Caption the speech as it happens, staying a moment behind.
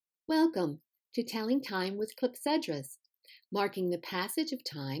Welcome to Telling Time with Clepsydras, marking the passage of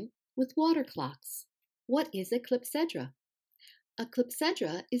time with water clocks. What is a clepsydra? A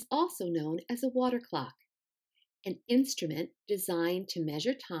clepsydra is also known as a water clock, an instrument designed to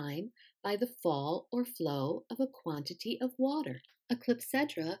measure time by the fall or flow of a quantity of water. A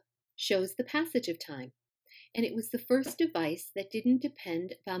clepsydra shows the passage of time, and it was the first device that didn't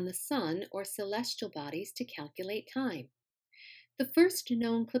depend upon the sun or celestial bodies to calculate time. The first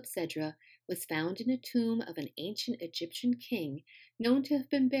known clepsydra was found in a tomb of an ancient Egyptian king known to have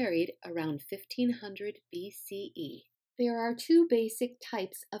been buried around 1500 BCE. There are two basic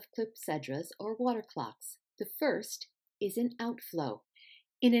types of clepsydras or water clocks. The first is an outflow.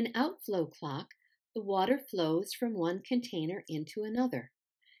 In an outflow clock, the water flows from one container into another.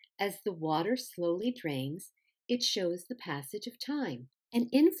 As the water slowly drains, it shows the passage of time. An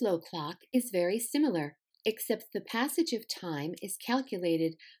inflow clock is very similar, except the passage of time is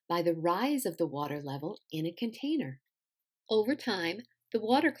calculated by the rise of the water level in a container. Over time, the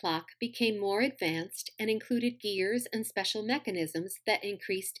water clock became more advanced and included gears and special mechanisms that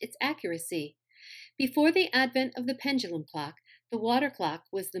increased its accuracy. Before the advent of the pendulum clock, the water clock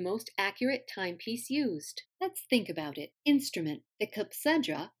was the most accurate timepiece used. Let's think about it. Instrument. The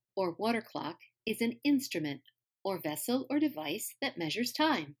clepsydra, or water clock, is an instrument, or vessel or device that measures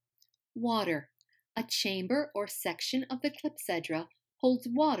time. Water. A chamber or section of the clepsydra holds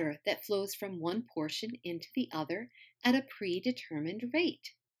water that flows from one portion into the other at a predetermined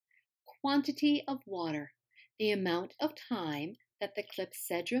rate. Quantity of water. The amount of time that the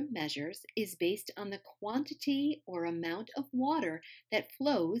clepsydra measures is based on the quantity or amount of water that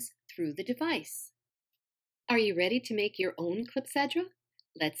flows through the device. Are you ready to make your own clepsydra?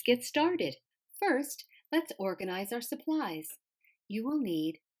 Let's get started. First, let's organize our supplies. You will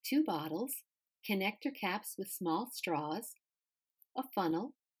need 2 bottles, connector caps with small straws, a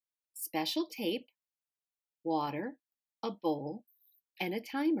funnel, special tape, water, a bowl, and a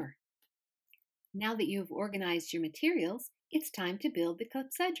timer. Now that you have organized your materials, it's time to build the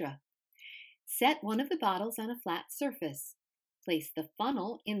clepsydra. Set one of the bottles on a flat surface. Place the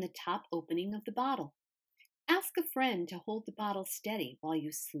funnel in the top opening of the bottle. Ask a friend to hold the bottle steady while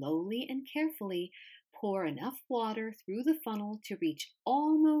you slowly and carefully pour enough water through the funnel to reach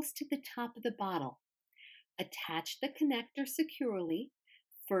almost to the top of the bottle. Attach the connector securely,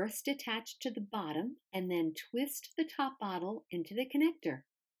 first attach to the bottom and then twist the top bottle into the connector.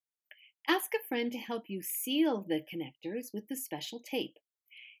 Ask a friend to help you seal the connectors with the special tape.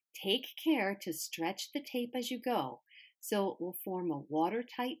 Take care to stretch the tape as you go, so it will form a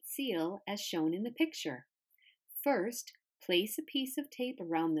watertight seal as shown in the picture. First, place a piece of tape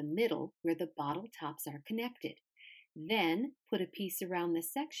around the middle where the bottle tops are connected. Then, put a piece around the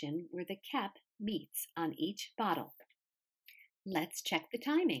section where the cap meets on each bottle. Let's check the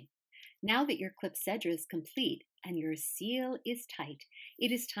timing. Now that your clepsydra is complete and your seal is tight,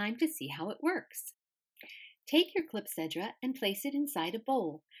 it is time to see how it works. Take your clepsydra and place it inside a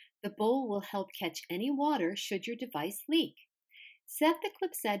bowl. The bowl will help catch any water should your device leak. Set the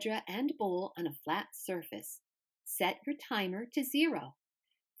clepsydra and bowl on a flat surface. Set your timer to 0.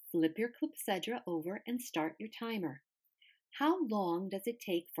 Flip your clepsydra over and start your timer. How long does it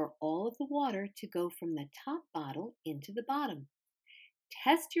take for all of the water to go from the top bottle into the bottom?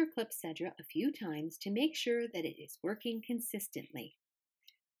 Test your clepsydra a few times to make sure that it is working consistently.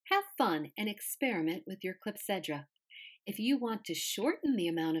 Have fun and experiment with your clepsydra. If you want to shorten the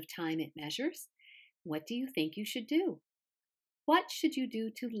amount of time it measures, what do you think you should do? What should you do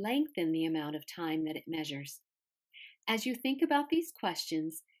to lengthen the amount of time that it measures? As you think about these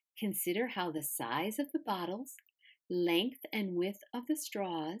questions, consider how the size of the bottles, length and width of the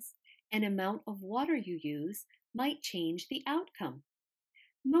straws, and amount of water you use might change the outcome.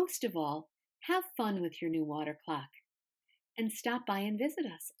 Most of all, have fun with your new water clock. And stop by and visit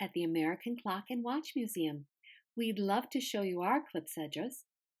us at the American Clock and Watch Museum. We'd love to show you our clepsydras